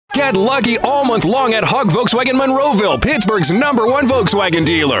Get lucky all month long at Hug Volkswagen Monroeville, Pittsburgh's #1 Volkswagen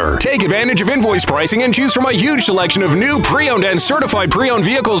dealer. Take advantage of invoice pricing and choose from a huge selection of new pre-owned and certified pre-owned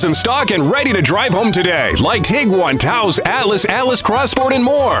vehicles in stock and ready to drive home today. Like Tiguan, Taos, Atlas, Cross Sport, and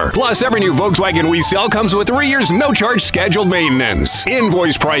more. Plus, every new Volkswagen we sell comes with 3 years no-charge scheduled maintenance.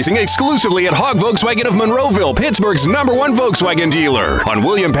 Invoice pricing exclusively at Hug Volkswagen of Monroeville, Pittsburgh's #1 Volkswagen dealer. On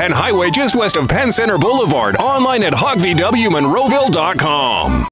William Penn Highway just west of Penn Center Boulevard. Online at hugvwmonroeville.com.